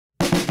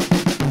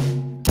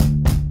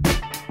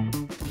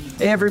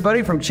Hey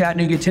everybody, from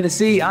Chattanooga,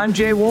 Tennessee, I'm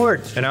Jay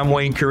Ward. And I'm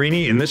Wayne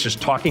Carini, and this is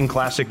Talking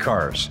Classic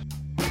Cars.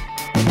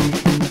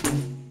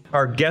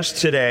 Our guest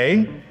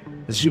today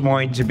is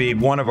going to be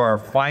one of our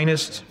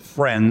finest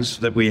friends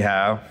that we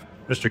have,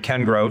 Mr.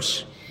 Ken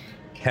Gross.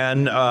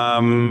 Ken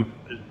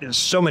is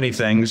so many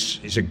things.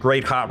 He's a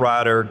great hot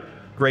rodder,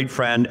 great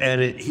friend,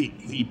 and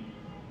he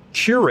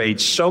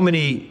curates so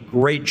many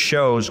great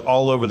shows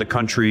all over the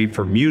country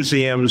for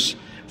museums,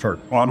 for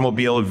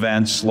automobile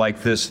events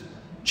like this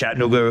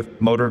Chattanooga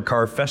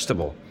Motorcar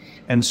Festival.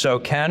 And so,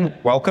 Ken,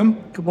 welcome.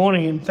 Good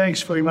morning, and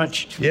thanks very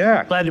much.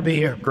 Yeah. Glad to be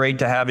here. Great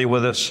to have you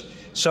with us.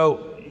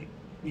 So,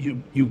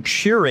 you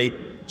curate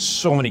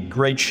so many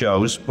great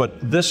shows, but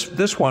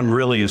this one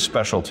really is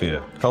special to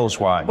you. Tell us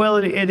why. Well,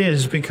 it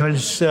is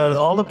because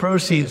all the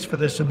proceeds for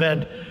this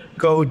event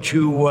go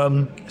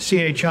to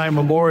CHI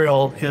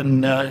Memorial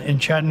in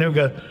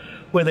Chattanooga,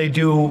 where they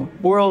do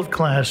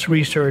world-class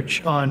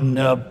research on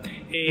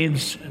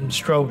AIDS and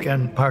stroke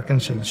and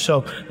Parkinson's.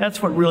 So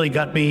that's what really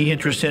got me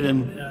interested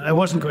in. I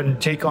wasn't going to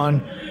take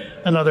on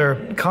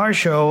another car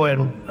show,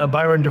 and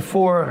Byron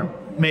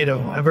DeFore made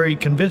a very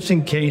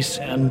convincing case,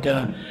 and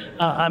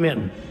I'm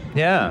in.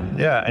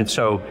 Yeah. And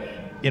so,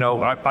 you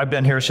know, I've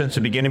been here since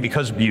the beginning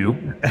because of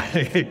you.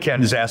 Ken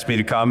has asked me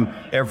to come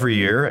every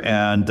year,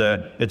 and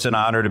it's an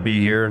honor to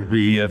be here and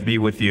be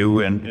with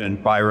you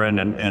and Byron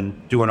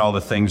and doing all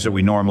the things that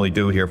we normally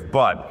do here.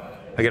 But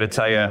I got to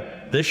tell you,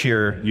 this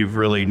year you've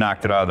really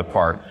knocked it out of the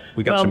park.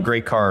 We got some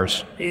great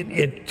cars.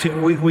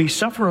 We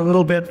suffer a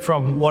little bit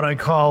from what I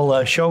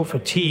call show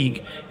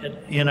fatigue.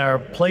 In our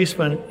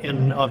placement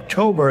in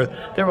October,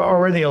 there are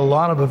already a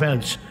lot of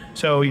events.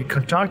 So you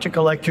can talk to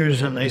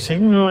collectors and they say,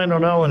 no, I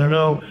don't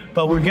know.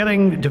 But we're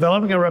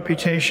developing a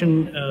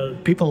reputation.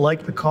 People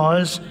like the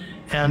cause.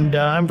 And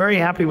I'm very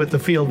happy with the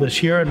field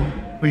this year.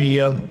 And we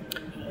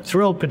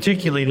thrilled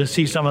particularly to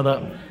see some of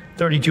the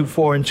 32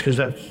 4-inch, because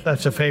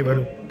that's a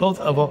favorite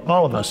of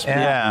all of us.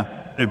 Yeah.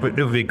 It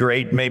would be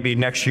great maybe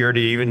next year to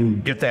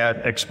even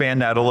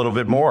expand that a little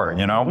bit more,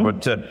 you know,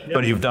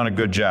 but you've done a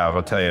good job,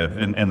 I'll tell you,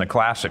 and the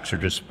classics are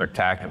just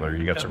spectacular.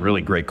 You got some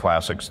really great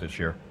classics this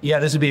year. Yeah,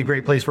 this would be a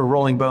great place for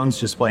Rolling Bones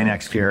display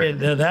next year.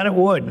 That it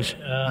would.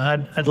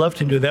 I'd love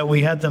to do that.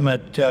 We had them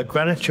at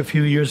Greenwich a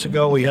few years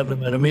ago. We had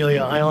them at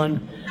Amelia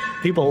Island.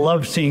 People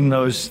love seeing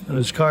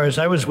those cars.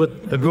 I was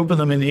with a group of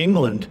them in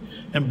England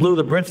and blew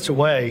the Brits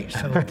away.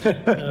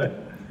 So,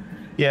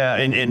 yeah,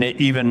 and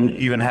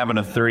even having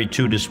a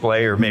 32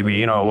 display, or maybe,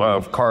 you know,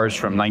 of cars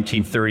from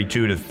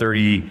 1932 to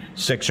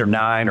 36 or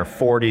 9 or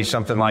 40,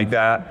 something like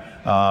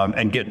that,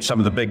 and get some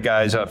of the big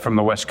guys up from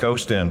the West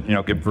Coast in, you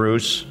know, get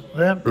Bruce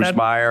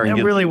Meyer.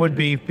 That really would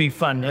be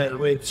fun.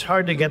 It's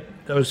hard to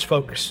get those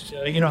folks.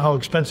 You know how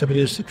expensive it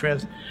is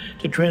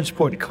to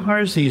transport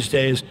cars these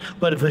days.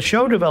 But if the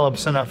show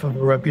develops enough of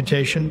a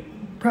reputation,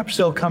 perhaps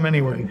they'll come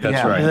anyway.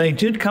 That's right. And they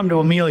did come to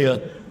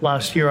Amelia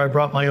last year. I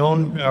brought my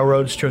own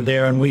Roadster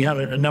there, and we had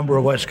a number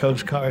of West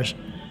Coast cars.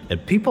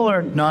 And people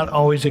are not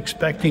always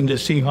expecting to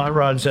see hot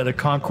rods at a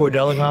Concours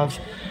d'Elegance.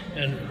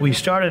 And we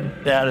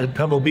started that at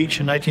Pebble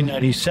Beach in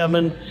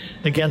 1997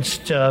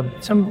 against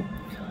some,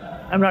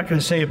 I'm not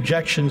going to say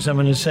objections, I'm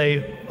going to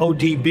say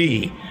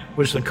ODB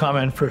was the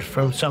comment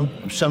from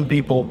some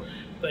people.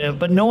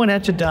 But no one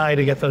had to die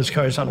to get those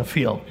cars on the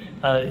field.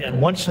 And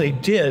once they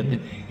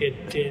did,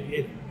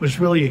 it was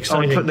really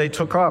exciting. Oh, they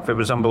took off. It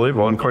was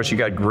unbelievable. And of course, you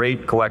got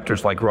great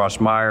collectors like Ross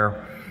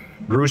Meyer,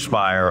 Bruce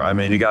Meyer. I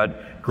mean, you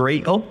got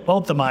great...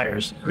 Both the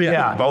Meyers.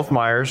 Yeah. Both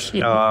Meyers.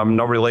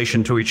 No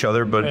relation to each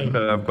other,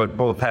 but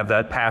both have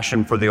that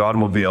passion for the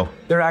automobile.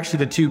 They're actually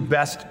the two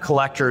best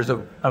collectors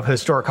of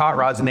historic hot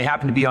rods, and they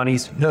happen to be on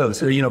East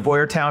Coast. So, you know,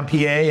 Boyertown, PA,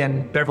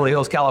 and Beverly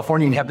Hills,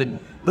 California. And you have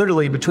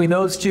literally between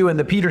those two and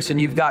the Peterson,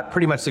 you've got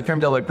pretty much the creme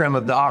de la creme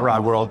of the hot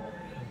rod world.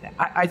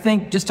 I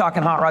think, just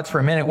talking hot rods for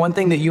a minute, one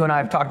thing that you and I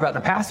have talked about in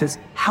the past is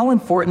how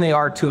important they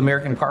are to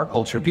American car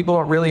culture. People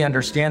don't really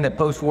understand that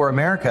post-war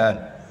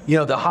America, you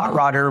know, the hot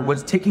rodder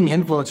was taking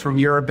influence from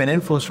Europe and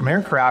influence from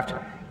aircraft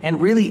and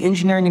really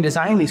engineering and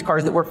designing these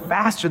cars that were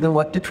faster than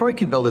what Detroit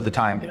could build at the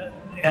time.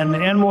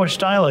 And more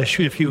stylish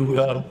if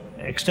you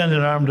extend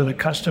an arm to the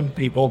custom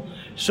people.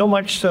 So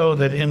much so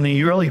that in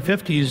the early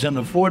 50s in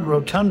the Ford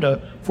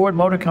Rotunda, Ford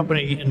Motor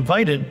Company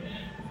invited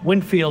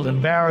Winfield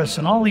and Barris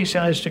and all these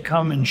guys to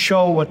come and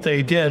show what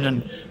they did.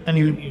 And then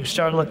you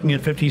start looking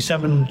at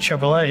 57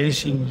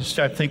 Chevrolets, and you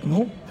start thinking,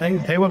 oh,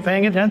 they were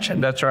paying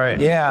attention. That's right.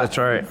 Yeah. That's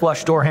right.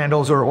 Flush door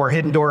handles or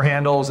hidden door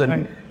handles,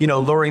 and, you know,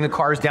 lowering the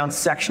cars down,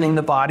 sectioning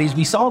the bodies.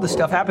 We saw this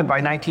stuff happen by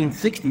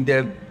 1960.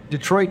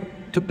 Detroit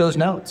took those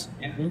notes.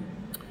 Mm-hmm.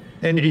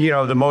 And, you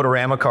know, the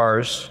Motorama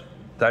cars,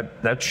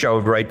 that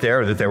showed right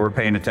there that they were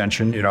paying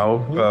attention, you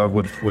know,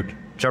 with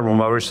General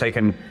Motors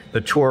taking the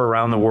tour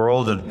around the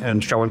world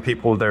and showing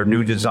people their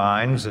new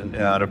designs. And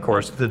of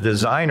course, the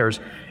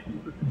designers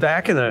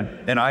back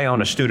and I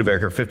own a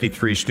Studebaker,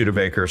 53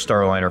 Studebaker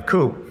Starliner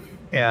Coupe.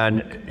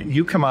 And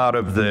you come out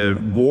of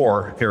the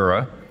war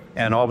era,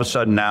 and all of a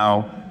sudden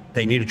now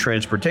they needed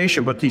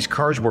transportation, but these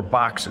cars were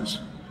boxes.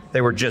 They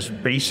were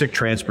just basic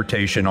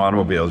transportation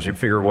automobiles. You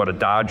figure what a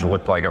Dodge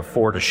looked like, a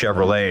Ford, a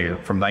Chevrolet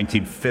from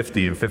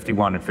 1950 and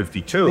 51 and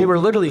 52. They were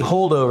literally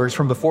holdovers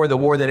from before the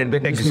war that had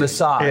been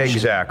massaged.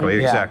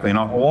 Exactly. And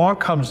along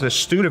comes this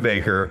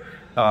Studebaker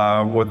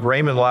with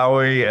Raymond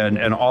Loewy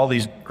and all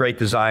these great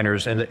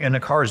designers, and the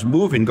car is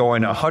moving,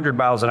 going 100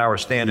 miles an hour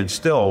standing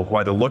still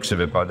by the looks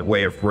of it, by the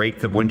way it raked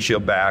the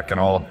windshield back and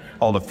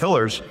all the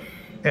fillers.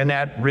 And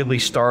that really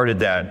started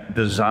that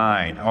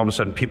design. All of a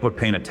sudden, people are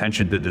paying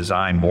attention to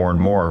design more and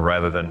more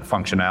rather than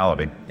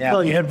functionality. Yeah.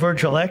 Well, you had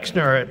Virgil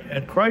Exner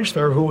at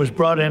Chrysler, who was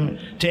brought in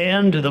to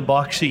end the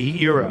boxy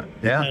era.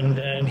 Yeah.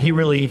 And he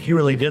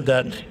really did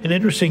that. And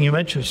interesting, you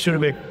mentioned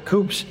Studebaker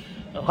coupes.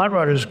 The hot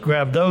rodders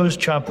grabbed those,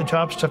 chopped the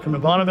tops, took them to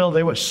Bonneville.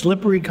 They were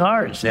slippery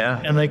cars.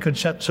 Yeah. And they could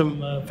set some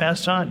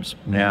fast times.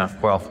 Yeah.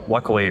 Well,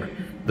 luckily,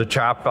 the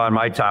chop on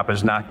my top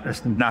is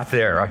not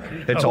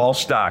there. It's all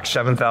stock,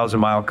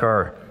 7,000-mile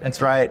car. That's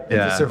right.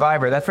 Yeah. It's a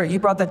survivor. That's right. You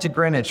brought that to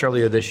Greenwich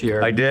earlier this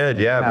year. I did,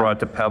 yeah. I brought it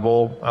to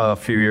Pebble a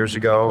few years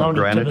ago. Loaned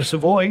it to the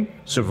Savoy.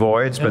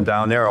 Savoy, it's been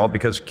down there, all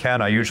because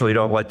Ken, I usually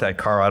don't let that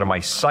car out of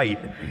my sight.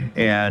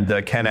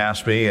 And Ken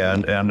asked me,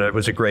 and it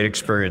was a great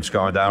experience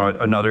going down.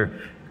 Another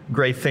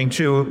great thing,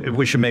 too,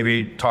 we should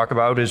maybe talk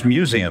about is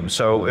museums.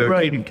 So,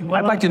 Right.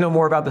 I'd like to know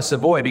more about the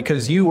Savoy,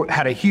 because you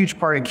had a huge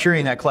part in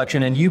curating that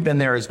collection, and you've been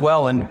there as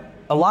well. And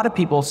a lot of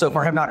people so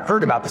far have not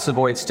heard about the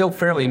Savoy. It's still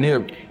fairly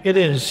new. It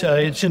is.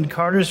 It's in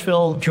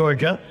Cartersville,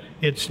 Georgia.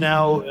 It's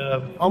now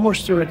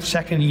almost through its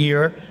second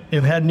year.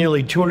 They've had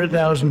nearly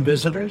 200,000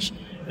 visitors.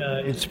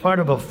 It's part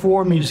of a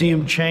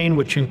 4-museum chain,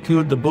 which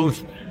include the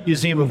Booth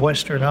Museum of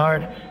Western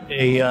Art,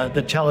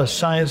 the Telus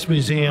Science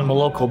Museum, a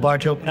local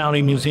Bartow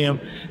County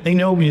museum. They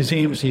know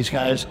museums, these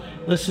guys.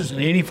 This is an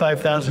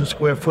 85,000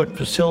 square foot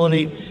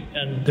facility,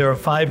 and there are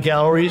 5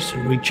 galleries.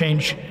 We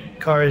change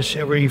cars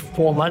every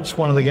 4 months,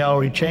 one of the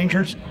gallery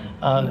changers.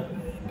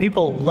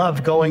 People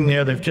love going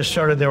there. They've just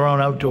started their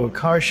own outdoor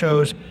car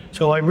shows.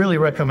 So I really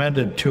recommend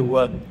it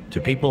to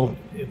people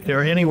if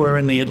they're anywhere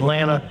in the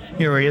Atlanta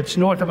area. It's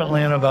north of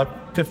Atlanta,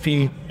 about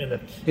 50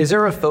 minutes. Is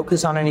there a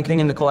focus on anything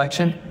in the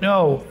collection?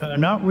 No,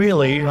 not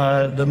really.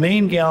 The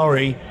main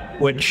gallery,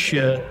 which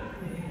it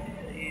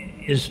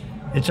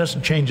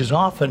doesn't change as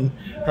often,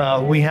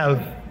 we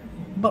have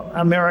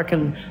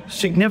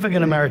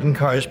significant American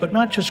cars, but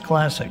not just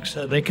classics.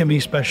 They can be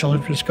special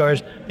interest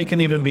cars. They can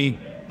even be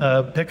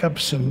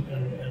pickups and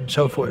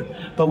so forth.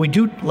 But we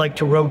do like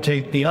to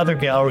rotate the other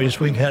galleries.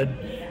 We've had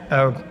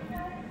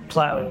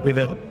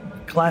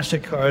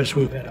classic cars.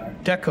 We've had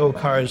Art Deco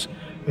cars.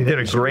 We did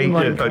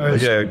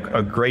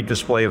a great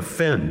display of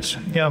fins.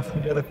 Yeah,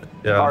 we did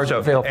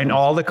and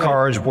all the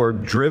cars were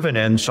driven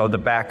in, so the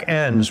back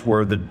ends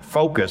were the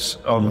focus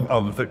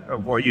of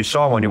what you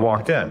saw when you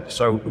walked in.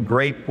 So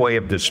great way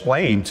of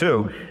displaying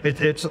too.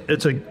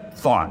 It's a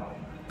thought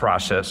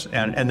process,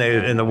 and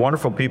the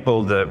wonderful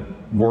people that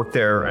work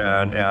there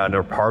and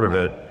are part of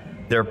it,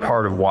 they're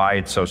part of why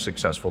it's so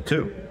successful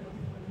too.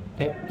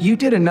 You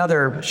did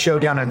another show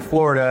down in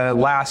Florida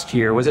last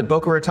year. Was it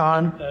Boca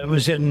Raton? It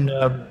was in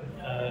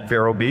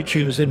Vero Beach.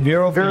 It was in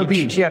Vero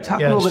Beach. Yeah, talk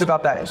a little bit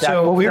about that.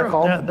 So what was that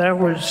called? That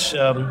was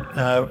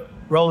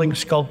rolling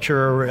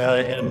sculpture,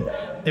 and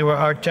they were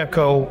Art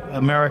Deco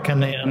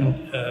American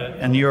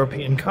and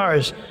European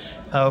cars.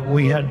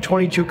 We had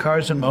 22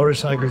 cars and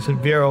motorcycles at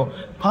Vero.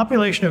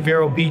 Population of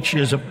Vero Beach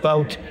is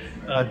about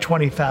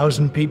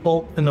 20,000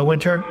 people in the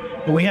winter.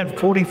 But we had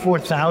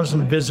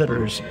 44,000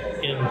 visitors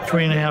in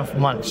 3.5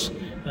 months.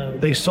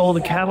 They sold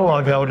the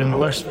catalog out in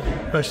less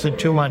than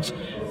 2 months.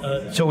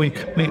 So we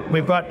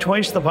brought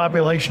twice the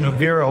population of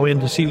Vero in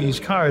to see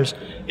these cars.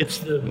 It's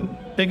the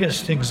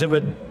biggest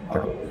exhibit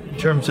in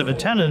terms of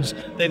attendance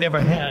they'd ever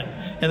had.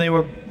 And they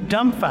were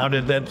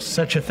dumbfounded that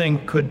such a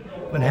thing could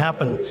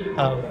happen.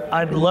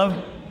 I'd love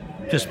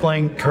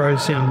displaying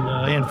cars in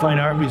fine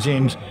art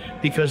museums,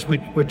 because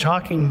we're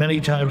talking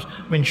many times.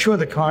 I mean, sure,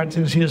 the car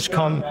enthusiasts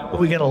come, but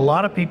we get a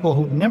lot of people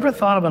who never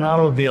thought of an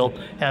automobile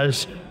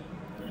as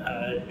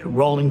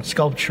rolling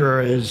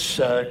sculpture, as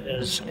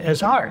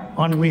art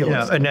on wheels.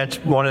 Yeah, and that's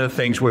one of the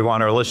things we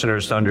want our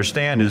listeners to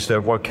understand, is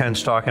that what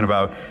Ken's talking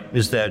about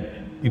is that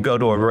you go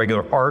to a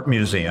regular art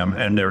museum,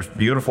 and there's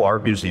beautiful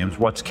art museums.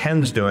 What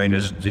Ken's doing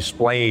is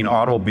displaying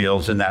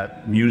automobiles in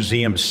that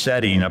museum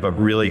setting of a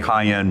really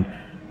high-end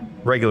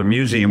regular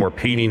museum where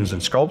paintings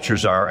and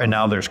sculptures are, and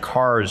now there's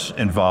cars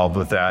involved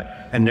with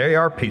that, and they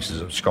are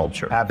pieces of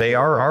sculpture. They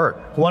are art.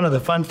 One of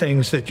the fun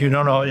things that you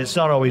don't know, it's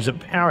not always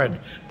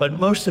apparent, but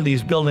most of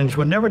these buildings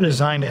were never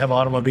designed to have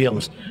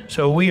automobiles.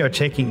 So we are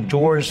taking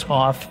doors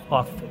off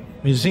the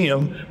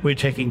museum, we're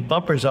taking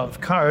bumpers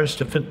off cars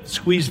to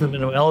squeeze them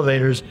into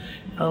elevators.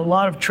 A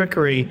lot of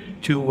trickery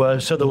to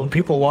so that when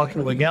people walk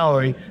into a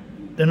gallery,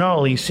 they're not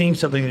only seeing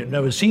something they've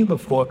never seen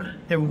before,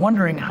 they're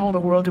wondering, how in the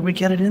world did we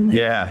get it in there?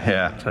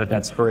 Yeah.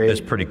 That's great.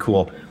 It's pretty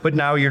cool. But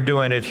now you're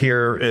doing it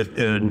here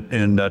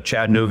in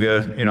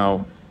Chattanooga,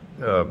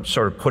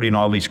 sort of putting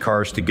all these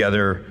cars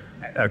together,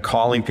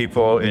 calling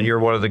people, and you're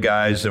one of the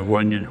guys that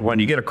when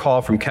you get a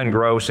call from Ken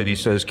Gross and he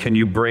says, can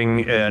you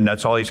bring, and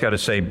that's all he's got to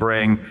say,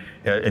 bring,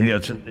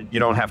 you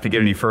don't have to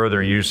get any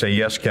further. You say,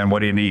 yes, Ken, what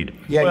do you need?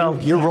 Yeah,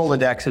 Well, your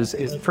Rolodex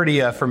is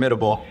pretty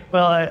formidable.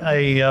 Well,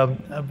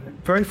 I'm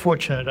very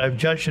fortunate. I've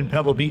judged in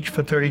Pebble Beach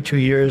for 32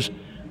 years.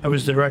 I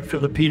was the director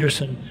of the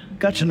Peterson.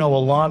 Got to know a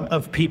lot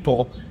of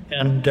people,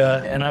 and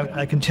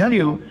I can tell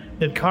you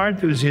that car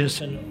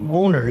enthusiasts and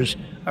owners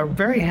are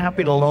very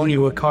happy to loan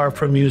you a car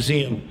from a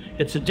museum.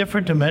 It's a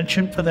different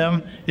dimension for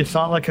them. It's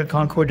not like a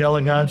Concours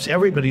d'Elegance.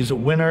 Everybody's a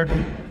winner.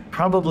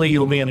 Probably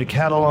you'll be in a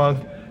catalog.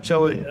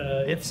 So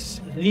it's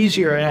an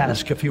easier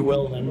ask, if you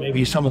will, than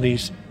maybe some of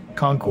these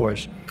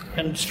concours.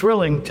 And it's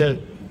thrilling to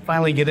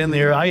finally get in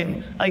there.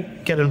 I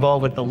get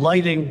involved with the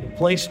lighting, the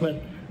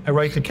placement. I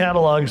write the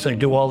catalogs. I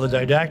do all the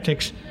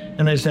didactics.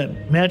 And there's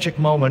that magic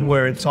moment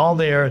where it's all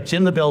there. It's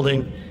in the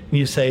building. And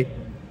you say,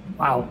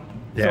 wow,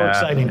 so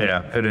exciting.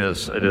 Yeah, it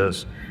is. It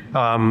is. We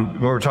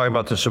were talking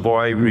about the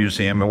Savoy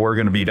Museum, and we're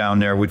going to be down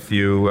there with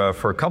you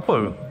for a couple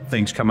of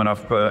things coming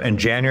up in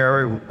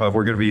January. We're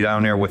going to be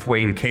down there with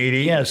Wayne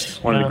Katie,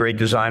 Yes, one of the great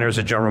designers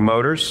at General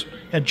Motors.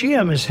 And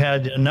GM has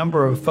had a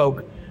number of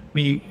folk.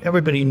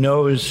 Everybody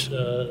knows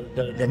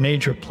the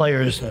major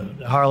players,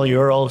 the Harley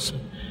Earls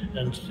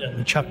and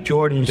the Chuck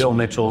Jordans, Bill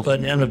Mitchell,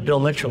 and Bill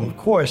Mitchell, of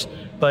course.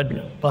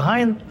 But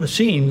behind the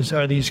scenes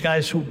are these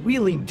guys who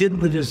really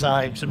did the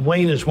designs, and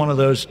Wayne is one of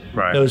those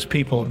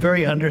people.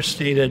 Very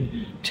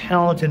understated,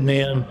 talented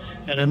man.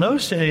 And in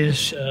those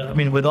days,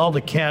 with all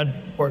the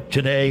CAD work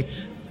today,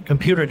 the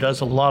computer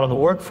does a lot of the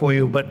work for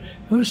you. But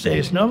those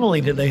days, not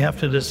only did they have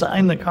to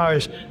design the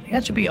cars, they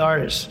had to be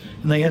artists,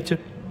 and they had to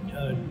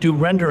do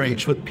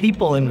renderings with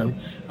people in them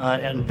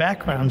and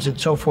backgrounds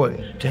and so forth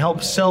to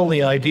help sell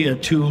the idea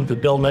to the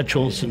Bill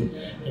Mitchells and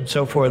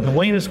so forth. And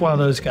Wayne is one of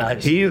those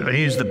guys.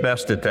 He's the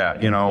best at that,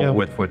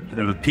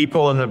 with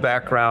people in the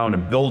background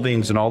and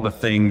buildings and all the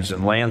things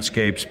and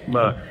landscapes.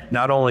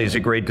 Not only is he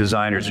a great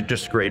designer, he's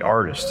just a great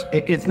artist.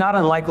 It's not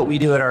unlike what we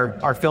do at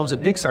our films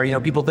at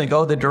Pixar. People think,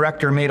 oh, the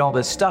director made all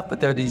this stuff,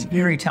 but they're these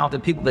very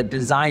talented people that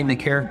design the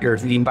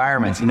characters, the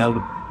environments.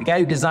 The guy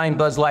who designed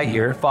Buzz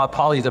Lightyear, Bob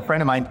Pauly's a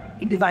friend of mine,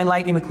 he designed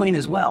Lightning McQueen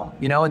as well.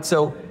 And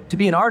so to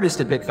be an artist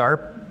at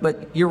Pixar,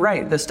 but you're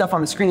right, the stuff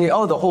on the screen,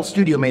 the whole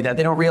studio made that.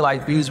 They don't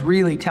realize these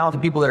really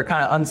talented people that are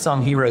kind of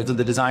unsung heroes of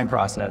the design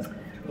process.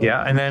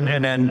 Yeah, and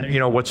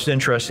then what's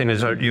interesting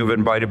is that you've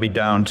invited me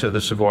down to the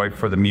Savoy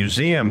for the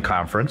museum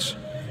conference.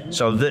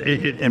 So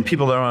and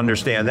people don't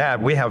understand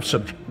that we have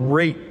some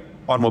great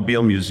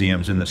automobile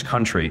museums in this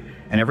country,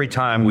 and every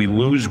time we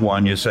lose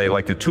one, you say,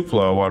 like the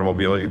Tupelo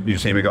Automobile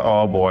Museum, you go,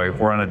 oh boy,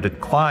 we're on a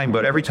decline.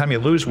 But every time you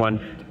lose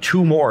one,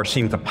 two more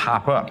seem to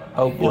pop up.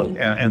 Oh, boy.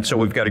 And so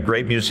we've got a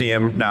great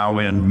museum now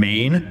in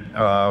Maine,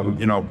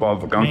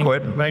 above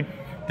Gunquit, Right.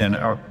 and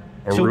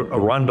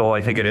Arundel,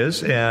 I think it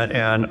is,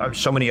 and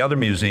so many other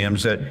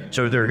museums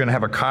so they're going to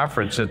have a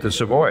conference at the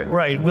Savoy.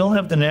 Right. We'll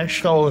have the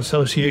National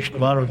Association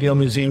of Automobile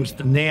Museums,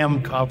 the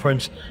NAM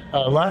conference.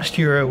 Last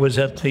year it was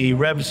at the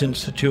Revs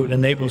Institute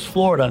in Naples,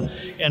 Florida,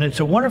 and it's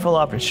a wonderful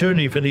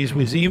opportunity for these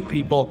museum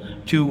people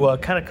to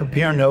kind of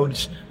compare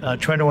notes,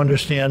 try to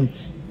understand.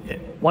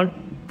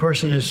 One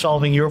person is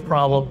solving your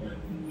problem.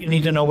 You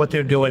need to know what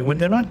they're doing. When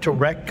they're not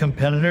direct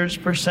competitors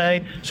per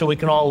se, so we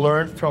can all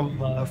learn from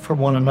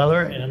one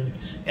another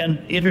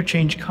and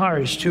interchange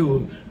cars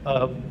too.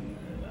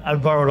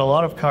 I've borrowed a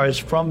lot of cars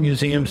from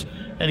museums,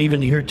 and even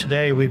here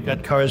today we've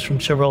got cars from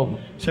several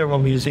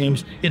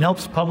museums. It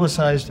helps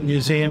publicize the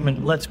museum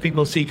and lets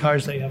people see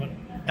cars they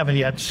haven't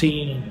yet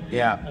seen.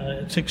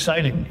 It's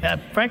exciting.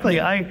 Frankly,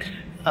 I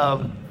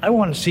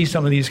want to see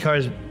some of these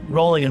cars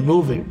rolling and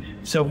moving.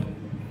 So.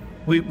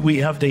 We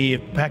have the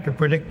Packard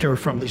Predictor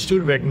from the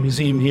Studebaker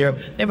Museum here.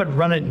 They haven't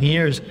run it in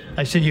years.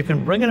 I said, you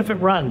can bring it if it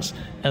runs.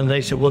 And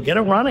they said, we'll get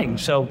it running.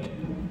 So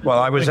Well,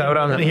 I was out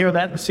on to hear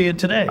that and see it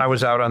today. I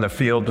was out on the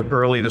field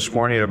early this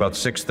morning at about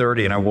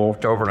 6:30, and I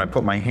walked over and I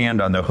put my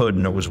hand on the hood,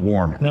 and it was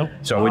warm. Nope.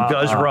 So it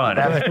does run.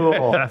 That's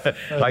cool.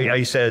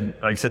 I said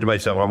to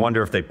myself, I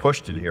wonder if they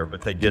pushed it here,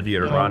 but they did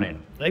get it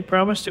running. They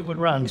promised it would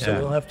run, so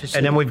we'll have to see.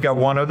 And then we've got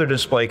one other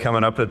display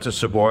coming up at the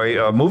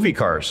Savoy, movie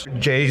cars.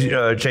 Jay's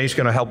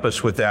going to help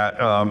us with that,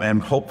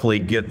 and hopefully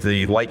get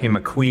the Lightning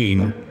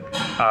McQueen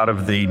out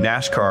of the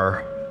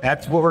NASCAR.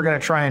 That's what we're going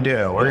to try and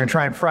do. We're going to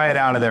try and pry it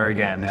out of there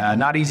again.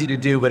 Not easy to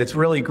do, but it's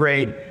really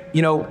great.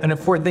 An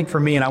important thing for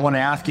me, and I want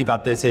to ask you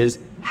about this, is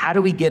how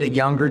do we get a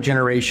younger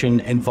generation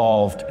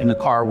involved in the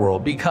car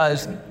world?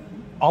 Because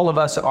all of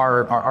us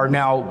are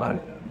now,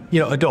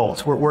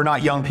 adults. We're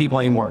not young people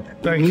anymore.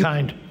 Very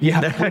kind.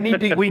 Yeah,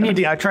 we need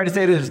to. I try to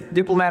say it as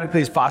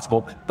diplomatically as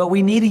possible, but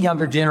we need a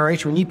younger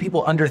generation. We need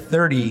people under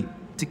 30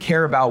 to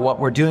care about what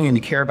we're doing and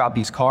to care about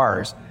these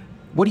cars.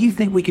 What do you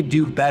think we could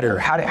do better?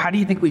 How do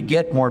you think we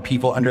get more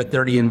people under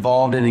 30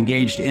 involved and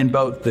engaged in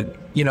both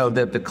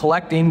the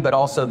collecting, but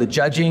also the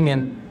judging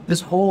and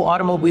this whole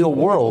automobile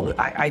world?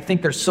 I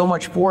think there's so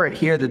much for it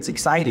here that's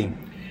exciting.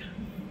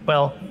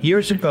 Well,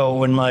 years ago,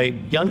 when my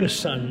youngest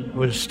son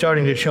was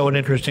starting to show an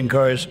interest in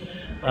cars,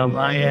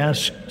 I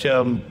asked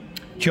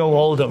Joe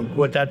Oldham,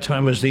 who at that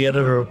time was the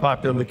editor of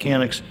Popular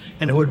Mechanics,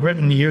 and who had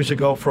written years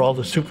ago for all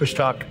the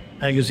Superstock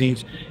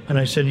magazines, and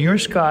I said, you're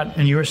Scott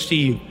and you're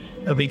Steve.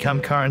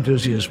 become car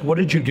enthusiasts? What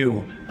did you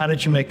do? How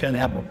did you make that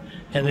happen?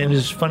 And in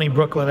his funny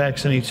Brooklyn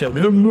accent, he'd say,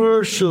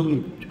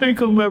 "Immersive, take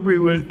them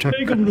everywhere,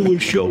 take them to a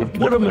show,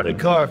 put them in a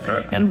car."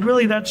 And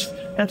really, that's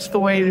the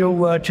way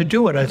to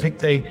do it. I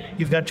think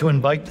you've got to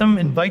invite them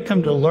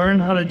to learn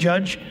how to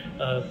judge.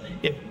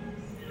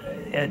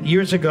 And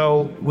years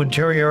ago, when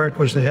Terry Eric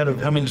was the head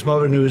of Hemmings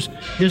Motor News,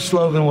 his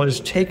slogan was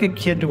 "Take a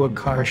kid to a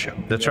car show."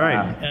 That's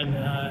right.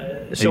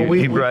 And so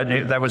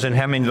that was in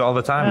Hemmings all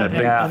the time.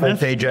 That big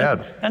full-page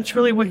ad. That's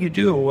really what you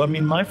do. I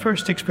mean, my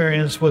first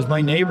experience was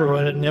my neighbor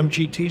at an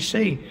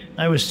MGTC.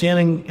 I was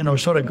standing,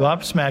 sort of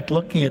gobsmacked,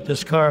 looking at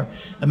this car,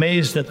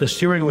 amazed that the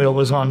steering wheel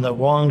was on the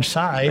wrong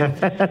side.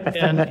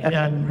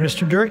 and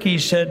Mr. Durkee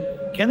said,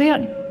 "Get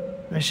in."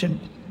 I said,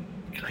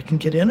 "I can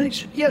get in?" He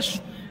said,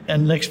 "Yes."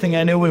 And next thing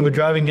I knew, we were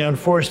driving down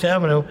Forest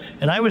Avenue,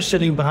 and I was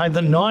sitting behind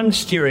the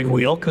non-steering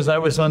wheel because I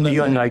was on the.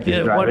 You like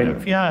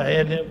driving?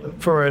 And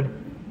for an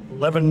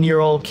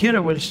 11-year-old kid,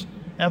 it was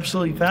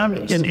absolutely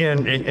fabulous.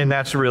 And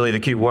that's really the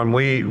key. When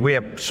we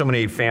have so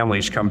many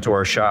families come to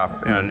our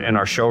shop and in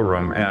our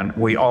showroom, and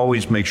we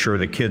always make sure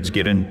the kids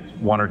get in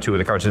one or two of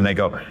the cars, and they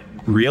go,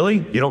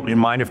 "Really? You don't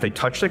mind if they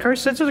touch the car?" I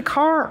said, "It's a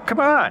car. Come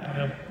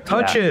on,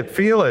 touch it,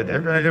 feel it."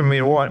 I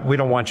mean, we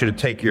don't want you to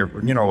take your,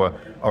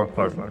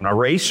 an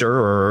eraser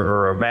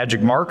or a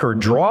magic marker,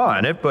 draw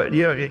on it, but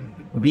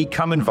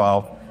become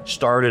involved,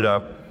 start it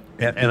up,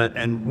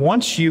 and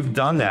once you've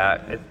done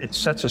that, it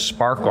sets a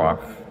spark off,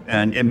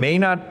 and it may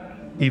not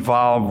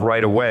evolve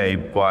right away,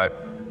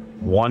 but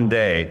one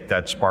day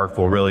that spark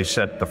will really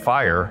set the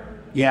fire.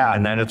 Yeah.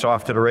 And then it's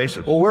off to the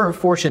races. Well, we're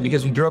fortunate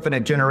because we grew up in a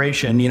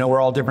generation, we're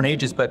all different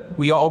ages, but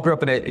we all grew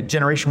up in a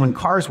generation when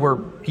cars were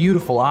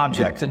beautiful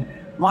objects. And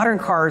modern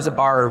cars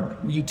are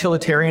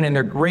utilitarian, and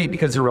they're great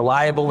because they're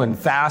reliable and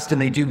fast,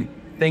 and they do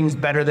things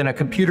better than a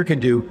computer can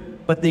do,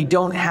 but they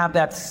don't have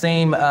that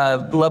same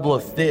level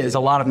of fizz, a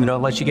lot of them don't,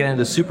 unless you get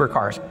into the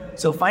supercars.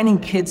 So finding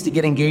kids to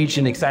get engaged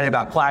and excited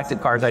about classic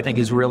cars, I think,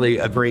 is really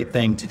a great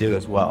thing to do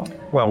as well.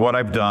 Well, what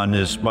I've done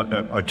is,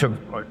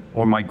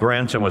 when my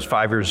grandson was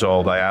 5 years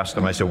old, I asked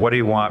him, I said, "What do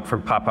you want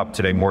from pop-up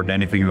today more than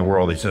anything in the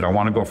world?" He said, "I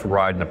want to go for a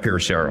ride in a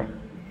Pierce Arrow."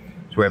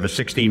 So we have a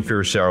 16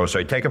 Pierce Arrow. So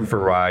I take him for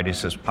a ride. He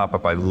says,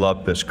 "Pop-up, I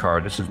love this car.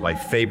 This is my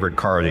favorite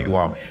car that you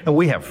want." And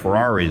we have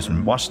Ferraris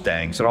and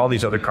Mustangs and all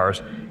these other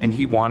cars, and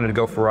he wanted to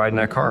go for a ride in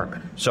that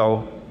car.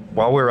 So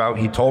while we were out,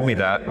 he told me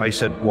that. I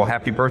said, "Well,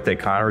 happy birthday,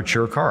 Connor. It's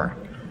your car."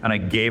 And I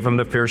gave him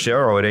the Pierce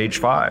Arrow at age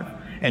 5.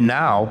 And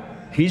now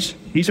he's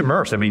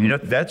immersed. I mean,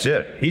 that's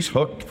it. He's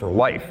hooked for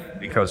life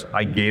because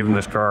I gave him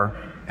this car,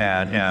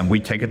 and we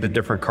take it to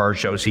different car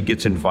shows. He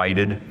gets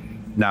invited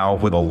now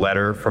with a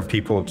letter from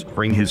people to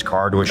bring his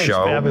car to a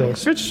show.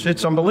 Fabulous.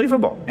 It's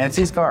unbelievable. And it's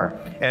his car.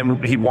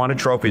 And he won a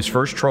trophy. His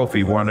first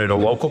trophy won at a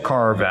local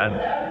car event,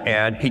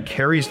 and he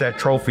carries that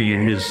trophy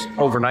in his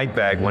overnight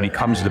bag when he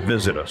comes to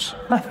visit us.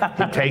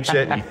 He takes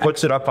it, he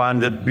puts it up on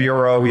the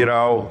bureau,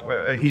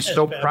 he's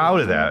so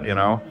proud of that,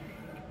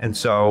 And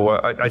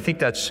so I think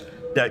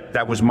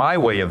that was my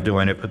way of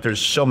doing it, but there's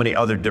so many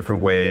other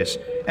different ways.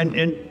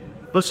 And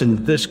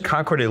listen, this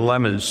Concord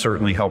Lemons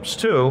certainly helps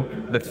too,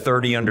 the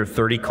 30 under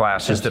 30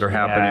 classes that are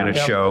happening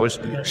at shows.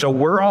 So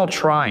we're all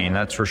trying,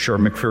 that's for sure.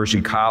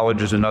 McPherson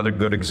College is another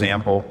good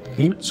example.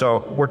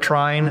 So we're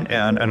trying,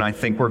 and I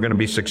think we're going to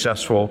be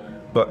successful,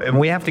 and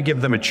we have to give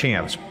them a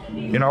chance.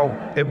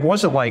 It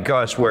wasn't like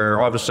us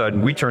where all of a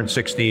sudden we turned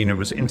 16, it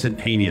was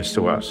instantaneous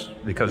to us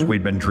because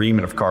we'd been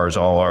dreaming of cars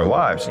all our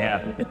lives.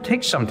 Yeah. It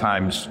takes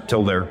sometimes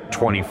till they're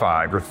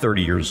 25 or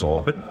 30 years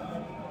old,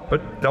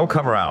 but they'll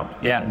come around.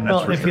 Yeah.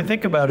 Well, if you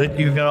think about it,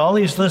 you've got all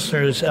these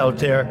listeners out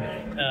there,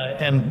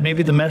 and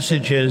maybe the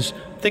message is,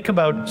 think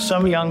about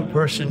some young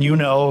person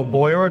a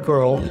boy or a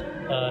girl,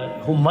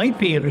 who might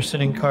be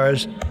interested in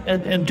cars,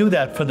 and do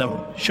that for them.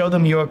 Show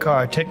them your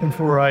car. Take them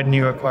for a ride in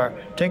your car.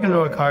 Take them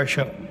to a car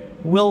show.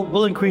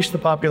 We'll increase the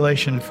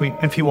population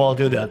if you all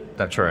do that.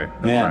 That's right.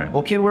 Right.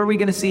 Well, kid, where are we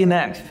going to see you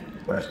next?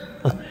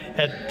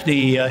 At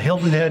the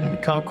Hilton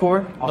Head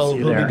Concours. We'll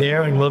be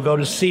there, and we'll go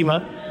to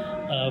SEMA.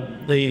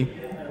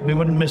 We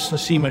wouldn't miss the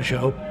SEMA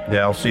show.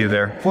 Yeah, I'll see you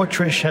there. Poor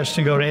Trish has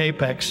to go to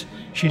Apex.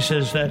 She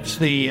says that's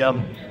the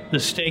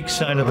steak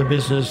side of the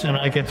business, and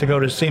I get to go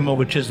to SEMA,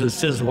 which is the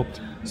sizzle.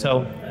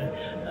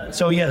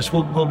 So yes,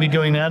 we'll be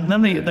doing that. And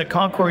then the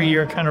Concours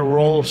year kind of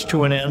rolls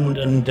to an end,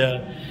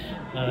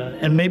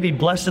 and maybe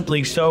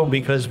blessedly so,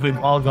 because we've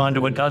all gone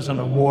to a dozen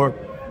or more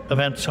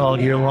events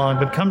all year long.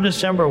 But come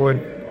December,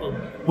 we'll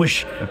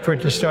wish for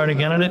it to start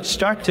again, and it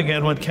starts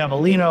again with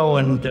Cavallino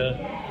and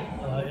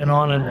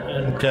on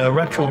and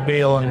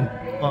Retrobale and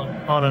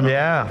on and on.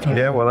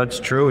 Yeah, well, that's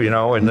true.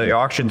 And the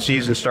auction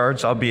season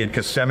starts. I'll be in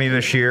Kissimmee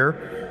this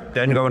year,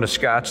 then going to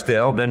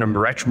Scottsdale, then in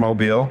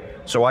Retchmobile.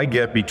 So I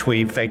get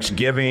between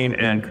Thanksgiving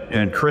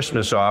and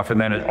Christmas off, and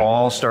then it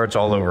all starts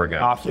all over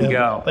again. Off we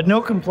go. But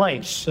no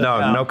complaints.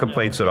 No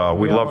complaints at all.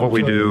 We love what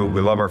we do. We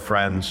love our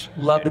friends.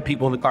 Love the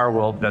people in the car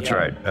world. That's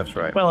right. That's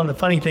right. Well, and the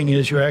funny thing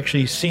is, we're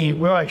actually seeing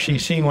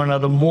one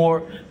another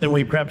more than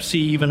we perhaps see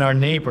even our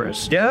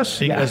neighbors. Yes,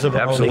 because of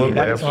absolutely. all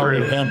the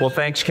events. Well,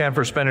 thanks, Ken,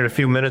 for spending a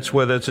few minutes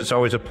with us. It's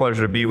always a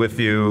pleasure to be with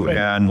you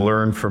and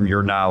learn from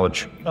your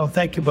knowledge. Oh,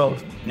 thank you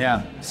both.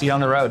 Yeah. See you on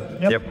the road.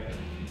 Yep.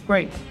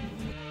 Great.